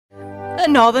A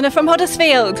northerner from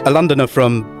Huddersfield. A Londoner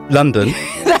from London.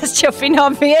 That's chuffing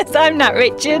obvious. I'm Nat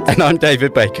Richards. And I'm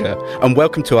David Baker. And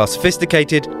welcome to our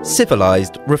sophisticated,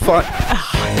 civilised, refined...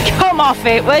 Come off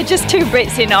it. We're just two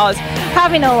Brits in Oz,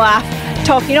 having a laugh,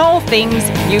 talking all things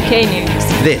UK news.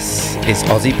 This is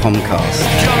Aussie Pomcast.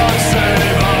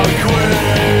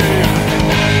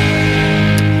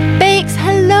 Bakes,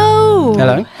 hello.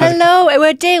 Hello. Hello. We're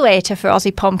a day later for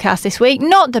Aussie Pomcast this week.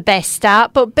 Not the best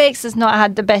start, but Bakes has not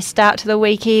had the best start to the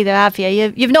week either, have you?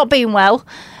 You've not been well.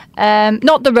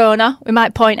 Not the Rona, we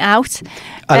might point out.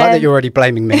 I like that you're already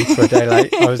blaming me for a day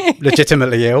late. I was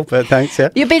legitimately ill, but thanks, yeah.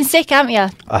 You've been sick, haven't you?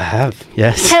 I have,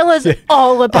 yes. Tell us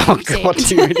all about it. Oh, God,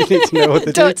 do you really need to know all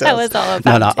the Don't details? tell us all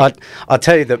about it. No, I'll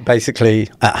tell you that basically,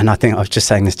 and I think I was just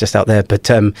saying this just out there, but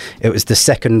it was the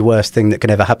second worst thing that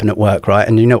could ever happen at work, right?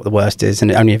 And you know what the worst is, and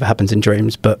it only ever happens in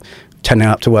dreams, but turning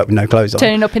up to work with no clothes on.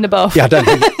 Turning up in the buff. Yeah, I don't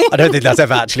think that's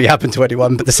ever actually happened to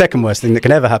anyone, but the second worst thing that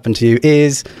can ever happen to you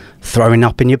is throwing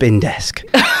up in your bin desk.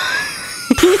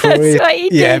 That's what he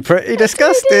did. Yeah, pretty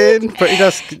disgusting. Pretty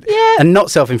disgusting. Yeah. And not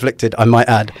self-inflicted, I might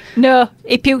add. No,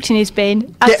 he puked in his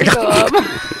bin. Had to go home.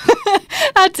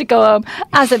 Had to go home.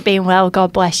 Hasn't been well,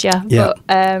 God bless you. Yeah.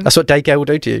 But, that's what daycare will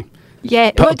do to you.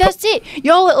 Yeah, well, that's it.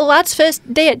 Your little lad's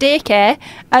first day at daycare,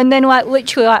 and then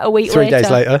literally a week 3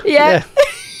 days later. Yeah.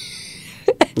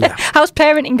 Yeah. How's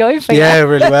parenting going for you? Yeah,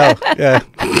 really well. Yeah.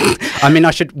 I mean,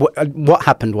 what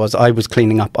happened was I was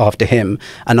cleaning up after him,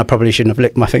 and I probably shouldn't have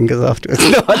licked my fingers afterwards.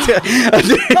 No, I'm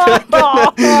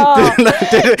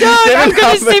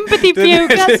going to sympathy puke.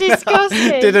 That's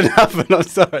disgusting. Didn't happen. I'm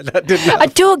sorry. That didn't happen. I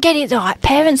don't get it though. Like,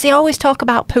 parents, they always talk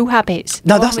about poo habits.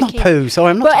 No, that's not poo. Sorry,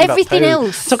 I'm not but talking everything about poo.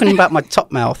 else. I'm talking about my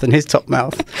top mouth and his top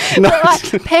mouth. No.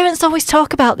 But, parents always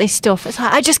talk about this stuff. It's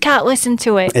like, I just can't listen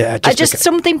to it. Yeah,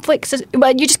 something flicks.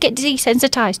 Well, you just get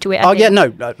desensitized to it. Oh, yeah,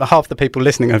 no. Half the people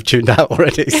listening have tuned out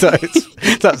already, so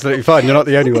it's absolutely fine. You're not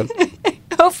the only one.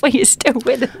 Hopefully you're still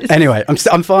with us. Anyway,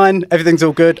 I'm fine. Everything's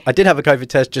all good. I did have a COVID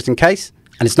test just in case,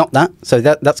 and it's not that. So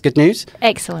that's good news.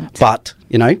 Excellent. But,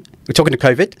 we're talking to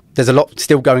COVID. There's a lot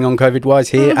still going on COVID-wise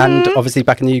here and obviously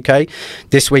back in the UK.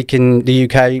 This week in the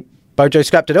UK, Bojo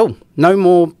scrapped it all. No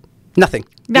more, nothing.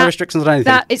 No restrictions on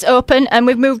anything. That is open, and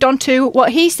we've moved on to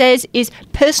what he says is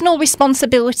personal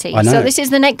responsibility. I know. So this is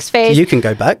the next phase. You can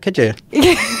go back, could you?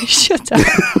 Shut up.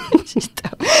 Shut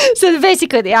up. So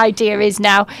basically the idea is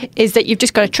that you've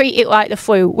just got to treat it like the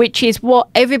flu, which is what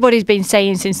everybody's been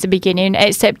saying since the beginning,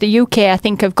 except the UK, I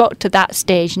think, have got to that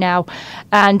stage now.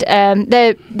 And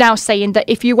they're now saying that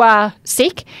if you are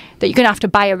sick, that you're going to have to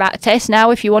buy a rat test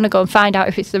now if you want to go and find out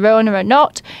if it's the Rona or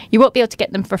not. You won't be able to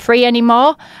get them for free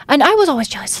anymore. And I was always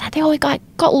jealous. They always got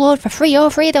a load for free. They're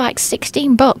like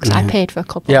 $16. Yeah. I paid for a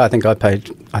couple. Yeah, I think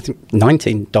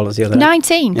 $19 the other day.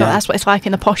 19? Yeah. Oh, that's what it's like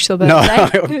in the posh suburbs. No,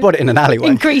 I bought it in an alleyway.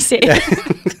 Increase it. Yeah.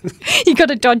 You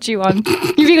got a dodgy one.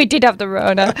 You really did have the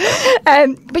Rona.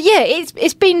 But yeah,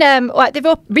 it's been they've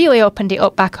really opened it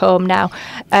up back home now.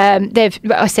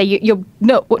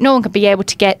 No one can be able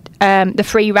to get the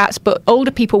free rats, but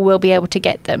older people will be able to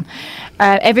get them.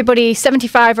 Everybody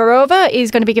 75 or over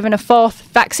is going to be given a 4th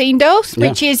vaccine dose,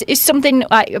 which is something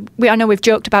like I know we've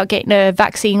joked about getting a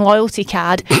vaccine loyalty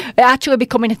card. It actually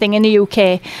becoming a thing in the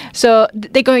UK. So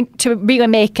they're going to really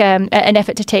make an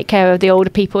effort to take care of the older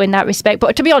people in that respect.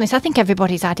 But to be honest, I think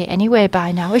everybody's had it anyway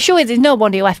by now. Surely there's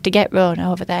nobody left to get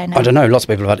Rona over there now. I don't know. Lots of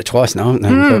people have had it twice now, haven't they?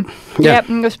 But, yeah. Yep,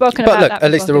 we've spoken about that. But look,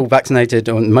 at least they're all vaccinated,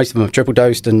 or most of them have triple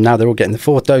dosed, and now they're all getting the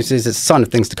 4th doses. It's a sign of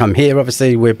things to come here,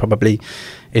 obviously. We're probably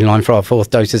in line for our 4th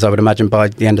doses, I would imagine, by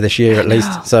the end of this year at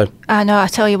least. So I know. I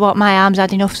tell you what, my arm's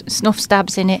had enough snuff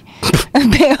stabs in it.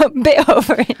 a bit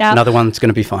over it now. Another one's going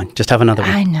to be fine. Just have another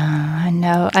one. I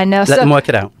know. Let them work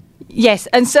it out. Yes,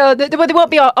 and so they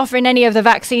won't be offering any of the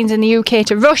vaccines in the UK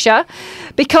to Russia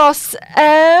because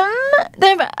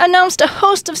they've announced a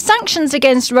host of sanctions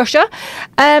against Russia.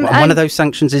 And one of those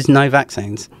sanctions is no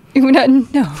vaccines.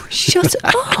 No, shut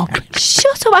up.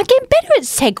 Shut up. I'm getting better at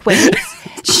segues.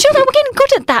 Shut up. We're getting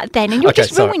good at that then, and you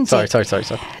just ruined it. Sorry.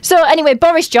 So anyway,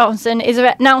 Boris Johnson has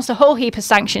announced a whole heap of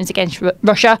sanctions against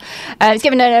Russia. He's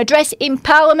given an address in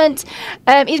Parliament.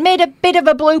 He's made a bit of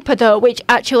a blooper, though, which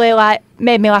actually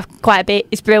made me laugh quite a bit.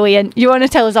 It's brilliant. You want to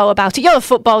tell us all about it? You're a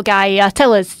football guy.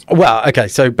 Tell us. Well, okay.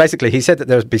 So basically, he said that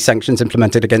there would be sanctions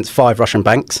implemented against 5 Russian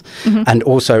banks and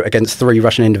also against 3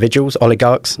 Russian individuals,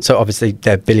 oligarchs. So obviously,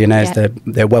 they're billionaires. Yeah.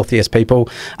 They're wealthiest people.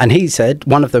 And he said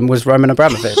one of them was Roman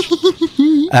Abramovich.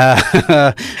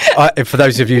 For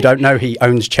those of you who don't know, he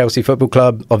owns Chelsea Football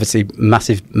Club, obviously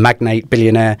massive magnate,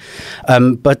 billionaire.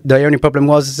 But the only problem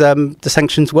was the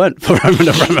sanctions weren't for Roman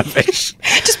Abramovich.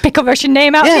 Just Pick a Russian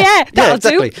name out of the air. That'll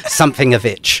exactly. do.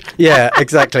 Something-ovich. Yeah,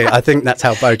 exactly. I think that's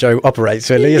how Bojo operates,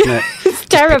 really, isn't it? It's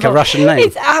terrible. Pick a Russian name.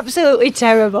 It's absolutely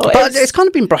terrible. But it's kind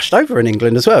of been brushed over in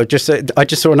England as well. I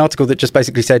just saw an article that just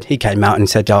basically said he came out and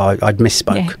said, I'd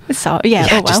misspoke.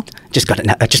 Oh well. Just got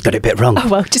it a bit wrong. Oh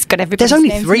well, just got everybody. There's only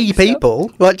 3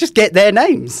 people. Well, just get their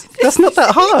names. That's not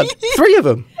that hard. 3 of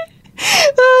them.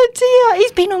 Oh dear,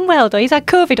 he's been unwell though. He's had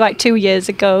COVID like 2 years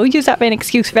ago. Use that as an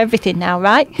excuse for everything now,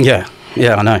 right?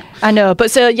 Yeah, I know. I know,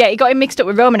 but so yeah, he got him mixed up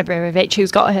with Roman Abramovich,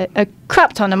 who's got a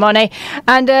crap ton of money,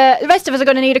 and the rest of us are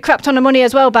going to need a crap ton of money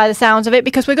as well, by the sounds of it,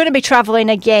 because we're going to be travelling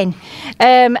again,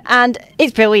 and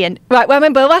it's brilliant. Right, well, I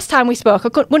remember the last time we spoke, I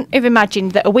wouldn't have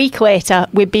imagined that a week later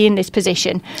we'd be in this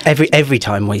position. Every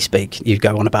time we speak, you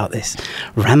go on about this,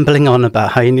 rambling on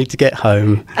about how you need to get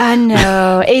home. I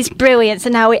know, it's brilliant. So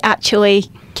now it actually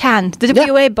can. The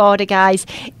WA border, guys,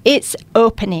 it's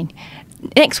opening.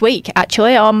 Next week,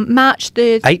 actually, on March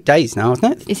the... 8 days now,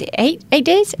 isn't it? Is it 8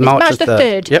 days? March the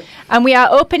 3rd. Yep. And we are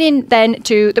opening then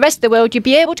to the rest of the world. You'll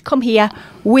be able to come here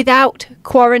without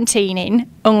quarantining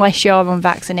unless you're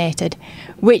unvaccinated,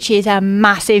 which is a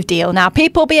massive deal. Now,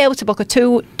 people will be able to book a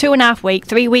 2.5 week,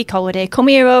 3 week holiday, come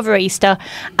here over Easter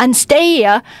and stay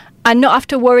here and not have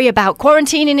to worry about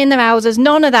quarantining in their houses,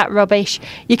 none of that rubbish.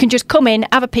 You can just come in,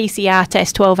 have a PCR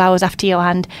test 12 hours after you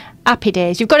land. Happy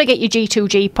days. You've got to get your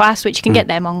G2G pass, which you can get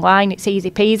them online. It's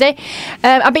easy peasy.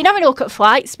 I've been having a look at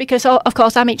flights because, of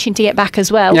course, I'm itching to get back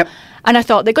as well. Yep. And I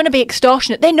thought they're going to be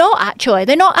extortionate. They're not actually.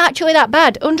 They're not actually that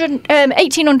bad.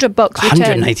 $1,800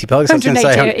 return. $180. I was going to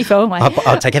say, if only.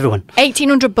 I'll take everyone.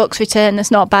 $1,800 return.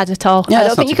 That's not bad at all. Yeah, I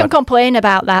don't think you can complain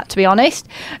about that, to be honest.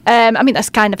 I mean,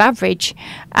 that's kind of average.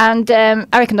 And I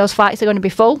reckon those flights are going to be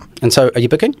full. And so, are you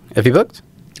booking? Have you booked?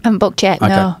 I haven't booked yet,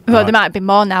 no. Well, there might be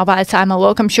more now by the time I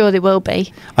look. I'm sure there will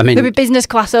be. I mean, there'll be business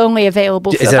class only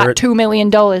available for about $2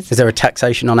 million. Is there a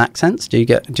taxation on accents? Do you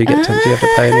have to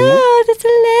pay anything? Oh, that's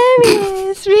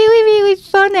hilarious. Really, really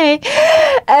funny.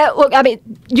 Look, I mean,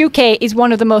 UK is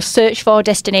one of the most searched for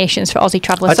destinations for Aussie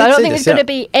travellers. So I don't think there's going to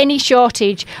be any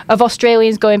shortage of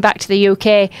Australians going back to the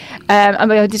UK. I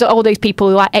mean, there's all these people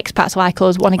who like expats like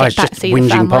us want to get back to see the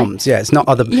family. Poms. Yeah, it's not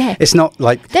other. Yeah. It's not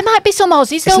like there might be some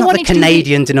Aussies. It's not the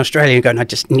Canadians in Australia going, I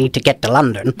just need to get to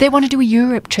London. They want to do a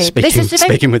Europe trip.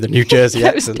 Speaking with a New Jersey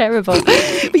accent. That was terrible.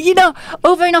 But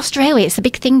over in Australia, it's a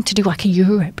big thing to do like a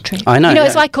Europe trip. I know.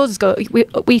 It's like us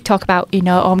we talk about,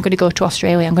 I'm going to go to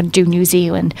Australia, I'm going to do New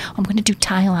Zealand, I'm going to do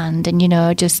Thailand,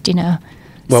 and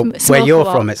well, where you're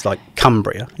from, it's like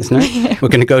Cumbria, isn't it? Yeah. We're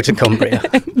going to go to Cumbria.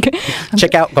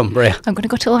 Check out Cumbria. I'm going to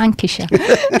go to Lancashire.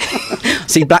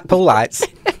 See Blackpool lights.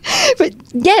 But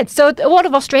yeah, so a lot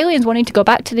of Australians wanting to go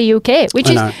back to the UK, which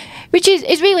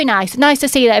is really nice. Nice to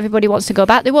see that everybody wants to go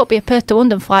back. There won't be a Perth to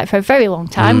London flight for a very long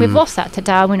time. We've lost that to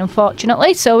Darwin,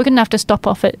 unfortunately, so we're going to have to stop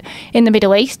off in the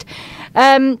Middle East.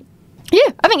 Yeah,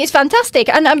 I think it's fantastic,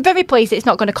 and I'm very pleased it's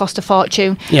not going to cost a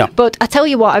fortune. Yeah. But I tell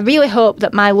you what, I really hope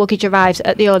that my luggage arrives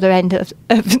at the other end of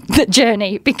the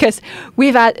journey, because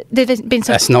there's been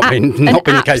some that's not been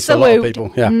the case for a lot of people.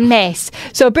 Yeah. Mess.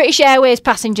 So British Airways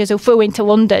passengers who flew into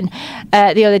London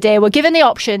the other day were given the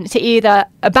option to either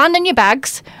abandon your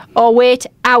bags or wait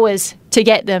hours to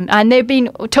get them, and they've been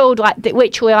told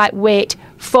literally wait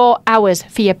 4 hours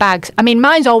for your bags. I mean,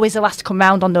 mine's always the last to come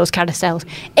round on those carousels.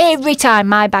 Every time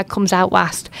my bag comes out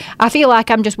last, I feel like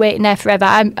I'm just waiting there forever.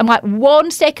 I'm like 1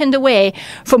 second away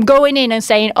from going in and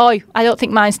saying, "Oh, I don't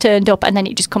think mine's turned up," and then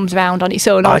it just comes round on its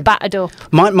own, all battered up.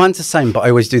 Mine's the same, but I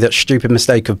always do that stupid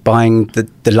mistake of buying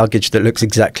the luggage that looks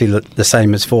exactly the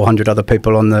same as 400 other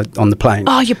people on the plane.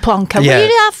 Oh, you plonker! Yeah. What do you do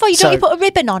that for? Don't you put a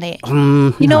ribbon on it?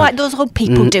 Like those old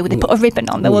people do. They put a ribbon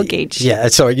on the luggage. Yeah,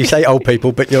 sorry, you say old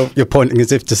people, but you're pointing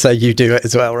as if to say you do it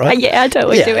as well, right? Yeah, I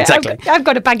totally do it. Exactly. I've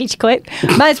got a baggage clip.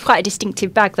 Mine's quite a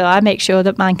distinctive bag, though. I make sure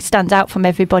that mine stands out from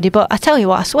everybody. But I tell you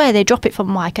what, I swear they drop it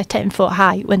from like a 10-foot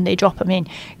height when they drop them in.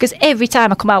 Because every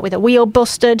time I come out with a wheel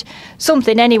busted,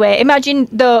 something anyway. Imagine,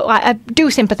 though, I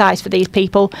do sympathise for these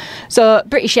people. So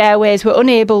British Airways were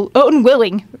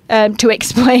unwilling to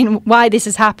explain why this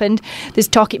has happened. There's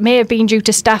talk it may have been due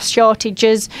to staff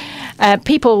shortages.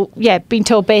 People, being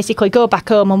told basically go back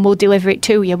home and we'll deliver it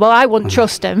to you. Well, I wouldn't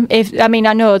trust them. I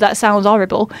know that sounds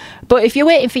horrible, but if you're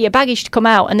waiting for your baggage to come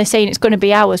out and they're saying it's going to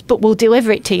be hours, but we'll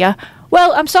deliver it to you,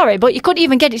 well, I'm sorry, but you couldn't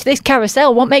even get it to this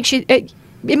carousel. What makes you...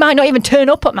 It might not even turn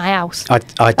up at my house. Are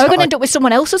we going to end up with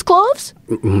someone else's clothes?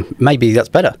 Maybe that's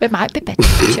better. It might be better,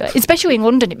 actually. Especially in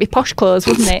London, it'd be posh clothes,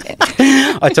 wouldn't it?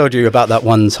 I told you about that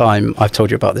one time. I've told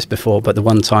you about this before, but the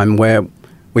one time where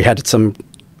we had some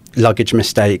luggage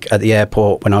mistake at the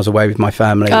airport when I was away with my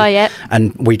family. Oh, yeah.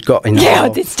 And we'd got in. Yeah,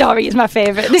 this story is my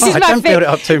favourite. Don't build it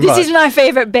up too much. This is my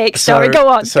favourite bake story. Go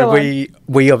on.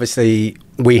 We obviously.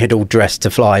 We had all dressed to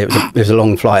fly. It was a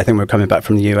long flight. I think we were coming back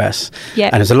from the US. Yeah.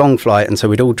 And it was a long flight, and so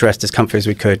we'd all dressed as comfy as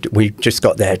we could. We just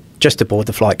got there, just to board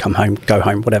the flight, come home, go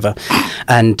home, whatever.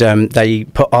 And they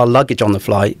put our luggage on the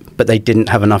flight, but they didn't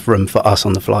have enough room for us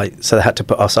on the flight. So they had to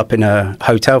put us up in a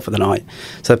hotel for the night.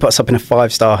 So they put us up in a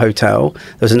 5-star hotel.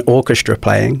 There was an orchestra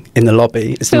playing in the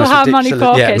lobby. It's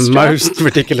the most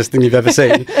ridiculous thing you've ever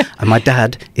seen. And my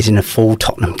dad is in a full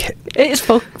Tottenham kit. It's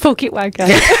full kit wagger.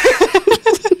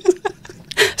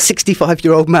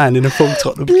 65-year-old man in a full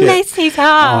Tottenham kit. Bless his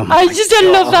heart. Oh,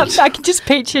 I love that. I can just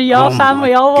picture your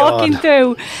family all walking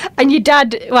through, and your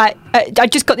dad. Like, I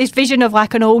just got this vision of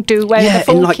like an old dude wearing a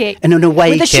full kit and an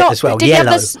away kit as well.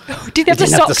 Yellow. Did he have the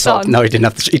socks on? No, he didn't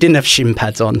have. He didn't have shin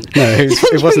pads on. No,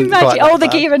 it wasn't. All the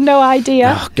gear and no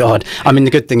idea. Oh God! I mean,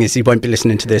 the good thing is he won't be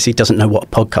listening to this. He doesn't know what a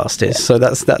podcast is, so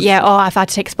that's. Yeah. Oh, I've had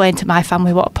to explain to my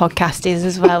family what a podcast is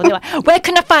as well. They're like, "Where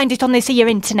can I find it on this here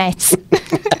internet?"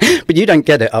 But you don't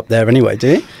get it up there anyway,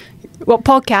 do you? What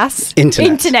podcasts?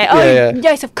 Internet. Oh, yeah.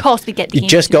 Yes, of course we get the internet. You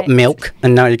just got milk,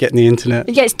 and now you're getting the internet.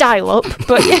 Yeah, it's dial-up,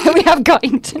 but yeah, we have got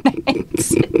internet.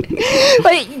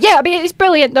 But yeah, I mean, it's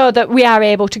brilliant, though, that we are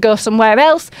able to go somewhere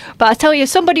else. But I tell you,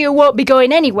 somebody who won't be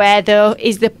going anywhere, though,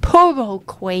 is the poor old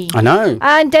Queen. I know.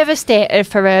 I'm devastated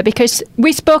for her, because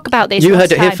we spoke about this You last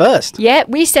heard it time. here first. Yeah,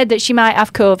 we said that she might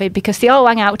have COVID because they all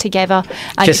hang out together.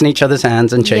 Kissing each other's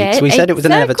hands and cheeks. Yeah, we said it was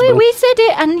inevitable. We said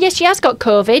it, and yes, she has got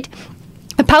COVID.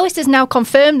 The palace has now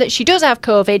confirmed that she does have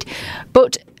COVID,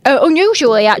 but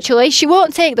unusually, actually, she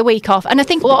won't take the week off. And I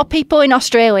think a lot of people in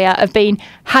Australia have been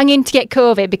hanging to get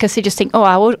COVID because they just think,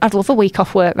 I'd love a week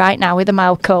off work right now with a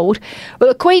mild cold. But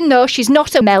the Queen, though, she's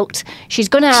not a melt.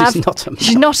 She's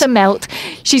not a melt.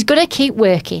 She's going to keep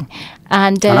working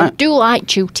and do light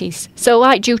duties. So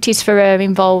light duties for her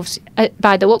involves,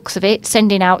 by the looks of it,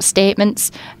 sending out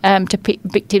statements to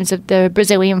victims of the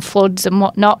Brazilian floods and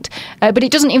whatnot. But it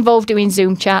doesn't involve doing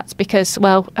Zoom chats because,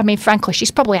 well, I mean, frankly,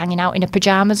 she's probably hanging out in her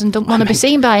pyjamas and don't want to be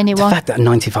seen by anyone. The fact that a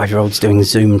 95-year-old's doing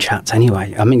Zoom chats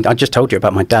anyway. I mean, I just told you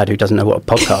about my dad who doesn't know what a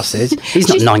podcast is. He's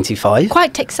not 95.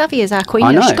 Quite tech-savvy as our Queen.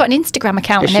 I know. She's got an Instagram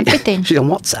account and everything. She's on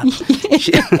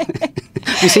WhatsApp.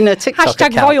 Have you seen her TikTok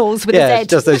Hashtag account? Royals with a Z. She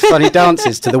does those funny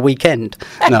dances to The Weekend.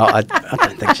 No, I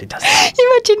don't think she does that.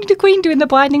 Imagine the Queen doing the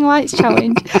blinding lights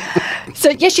challenge.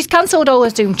 So, yes, she's cancelled all her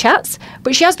Zoom chats,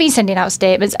 but she has been sending out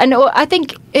statements. And I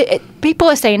think people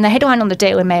are saying the headline on the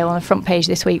Daily Mail on the front page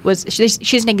this week was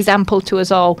she's an example to us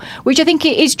all, which I think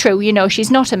it is true. You know, she's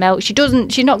not a melt.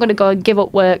 She's not going to go and give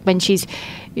up work when she's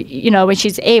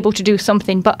able to do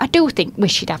something. But I do think we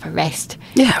should have a rest.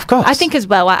 Yeah, of course. I think as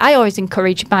well, I always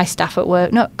encourage my staff at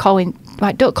work, not calling,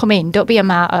 right, don't come in, don't be a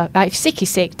martyr. Right, if sick is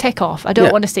sick, take off. I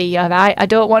don't want to see you, right? I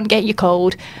don't want to get you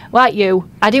cold. Like you,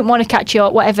 I didn't want to catch you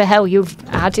whatever hell you've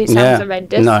had. It sounds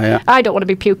horrendous. No, yeah. I don't want to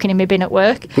be puking in my bin at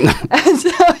work. And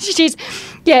so she's,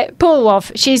 poor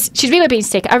love. She's really been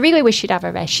sick. I really wish she'd have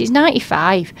a rest. She's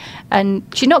 95 and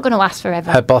she's not going to last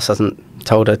forever. Her boss hasn't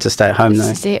told her to stay at home,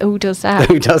 though. Who does that?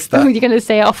 Who does that? Who are you going to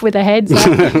say off with their heads?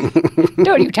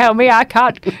 Don't you tell me I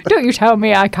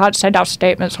can't send out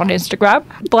statements on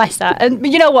Instagram. Bless her.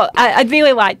 And you know what? I'd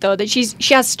really like, though, that she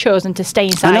has chosen to stay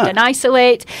inside and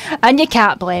isolate. And you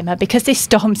can't blame her because this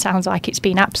storm sounds like it's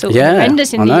been absolutely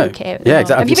horrendous in the UK. Yeah,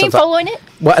 exactly. Have you been following it?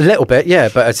 Well, a little bit, yeah.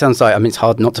 But it sounds like, it's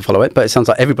hard not to follow it, but it sounds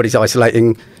like everybody's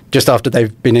isolating just after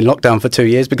they've been in lockdown for 2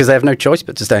 years because they have no choice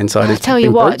but to stay inside. I tell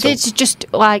you what, it's just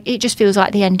like, it just feels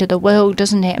like the end of the world,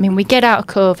 doesn't it? I mean, we get out of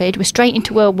COVID, we're straight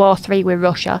into World War III with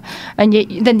Russia, and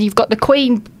then you've got the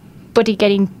Queen buddy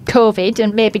getting COVID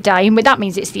and maybe dying, but that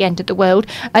means it's the end of the world.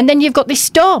 And then you've got this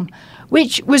storm,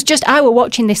 which was just, I were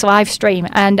watching this live stream,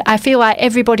 and I feel like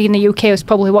everybody in the UK was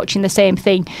probably watching the same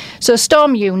thing. So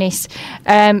Storm Eunice,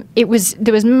 there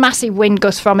was massive wind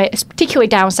gusts from it, particularly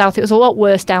down south. It was a lot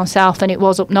worse down south than it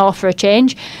was up north for a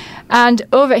change. And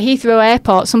over at Heathrow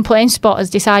Airport, some plane spotters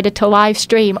decided to live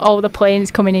stream all the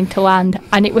planes coming into land,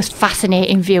 and it was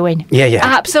fascinating viewing. Yeah.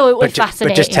 Absolutely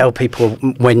fascinating. But just tell people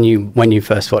when you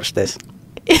first watched this.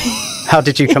 How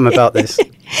did you come about this?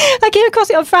 I came across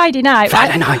it on Friday night.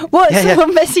 Friday night.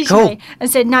 Someone messaged me and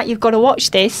said, Nat, you've got to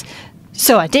watch this.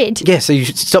 So I did. Yeah, so you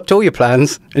stopped all your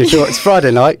plans. And you thought, it's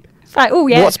Friday night. Like, oh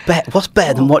yeah. What's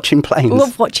better than watching planes?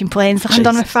 Love watching planes land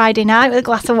on a Friday night with a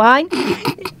glass of wine.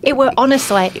 It were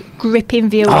honestly gripping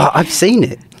viewing. Oh, I've seen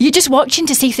it. You're just watching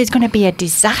to see if there's going to be a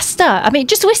disaster. I mean,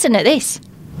 just listen at this.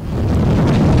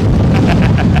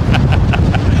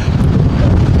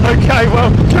 Okay, well,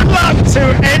 good luck to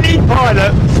any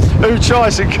pilot who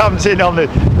tries and comes in on this.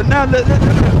 But now, look.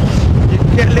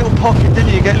 get a little pocket, didn't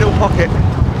you? You get a little pocket.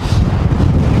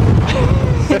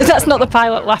 That's not the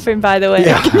pilot laughing, by the way.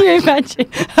 Yeah. Can you imagine?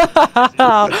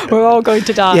 We're all going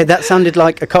to die. Yeah, that sounded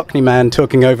like a Cockney man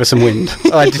talking over some wind.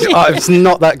 It's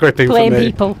not that gripping Plain for me.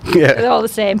 people. Yeah. They're all the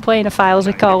same. Plainophiles,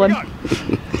 we call them.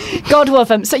 God love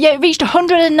them. So, yeah, it reached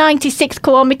 196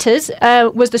 kilometres,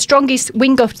 was the strongest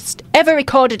wind gust ever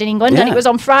recorded in England, and Yeah. it was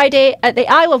on Friday at the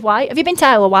Isle of Wight. Have you been to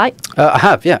Isle of Wight? I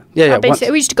have, yeah. Once.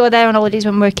 We used to go there on holidays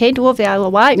when we were a kid. Love the Isle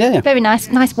of Wight. Yeah. Very nice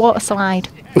water slide.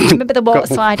 Remember the water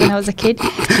slide when I was a kid?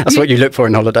 That's what you look for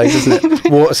in holidays, isn't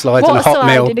it? Water slides and a hot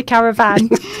slide meal. in a caravan.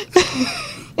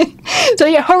 So,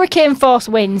 yeah, hurricane force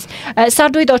winds.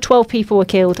 Sadly, though, 12 people were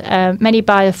killed, many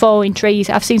by the falling trees.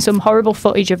 I've seen some horrible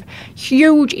footage of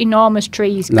huge, enormous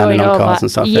trees Landing going on over. cars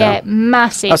and stuff, yeah, yeah.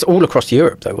 massive. That's all across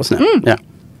Europe, though, wasn't it? Yeah.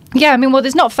 Yeah, I mean, well,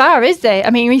 there's not far, is there? I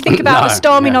mean, when you think about No, the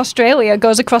storm in no. Australia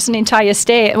goes across an entire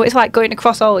state, well, it's like going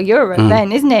across all of Europe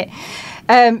then, isn't it?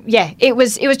 Yeah, it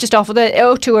was just awful. The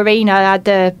O2 Arena had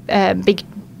the big...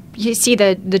 You see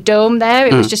the dome there?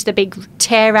 It was just a big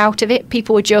tear out of it.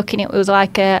 People were joking it was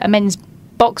like a men's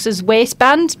boxer's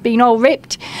waistband being all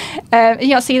ripped. You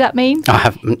not see that meme? I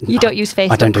have. You don't use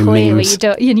Facebook. I don't do clearly. memes.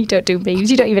 You don't do memes.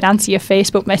 You don't even answer your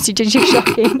Facebook messages. You're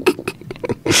shocking.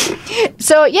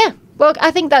 So yeah, well,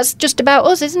 I think that's just about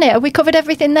us, isn't it? Have we covered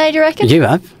everything there? Do you reckon? You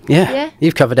have, yeah. Yeah.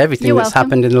 You've covered everything You're that's welcome.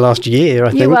 happened in the last year, I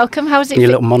think. You're welcome. How's it? Your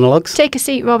little monologues. Take a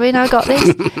seat, Robin. I got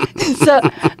this. So,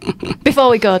 before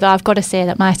we go, though, I've got to say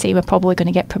that my team are probably going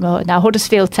to get promoted now.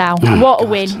 Huddersfield Town. What a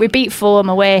win. We beat Fulham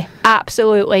away.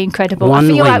 Absolutely incredible. I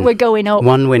feel like we're going up.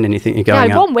 One win and you think you're going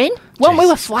Yeah, up. one win. We were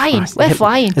Jesus flying. Christ. We're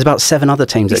flying. There's about 7 other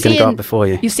teams that are going to go up before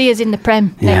you. You see us in the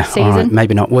Prem Yeah, next all right, season.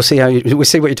 maybe not. We'll see we'll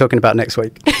see what you're talking about next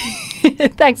week.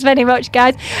 Thanks very much,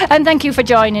 guys. And thank you for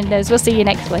joining us. We'll see you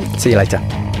next week. See you later.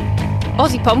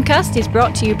 Aussie Pomcast is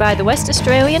brought to you by The West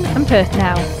Australian and Perth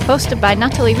Now, hosted by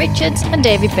Natalie Richards and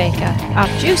David Baker. Our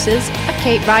producers are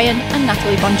Kate Ryan and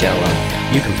Natalie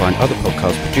Bonjolo. You can find other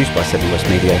podcasts produced by Seven West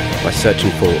Media by searching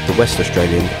for The West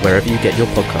Australian wherever you get your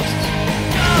podcasts.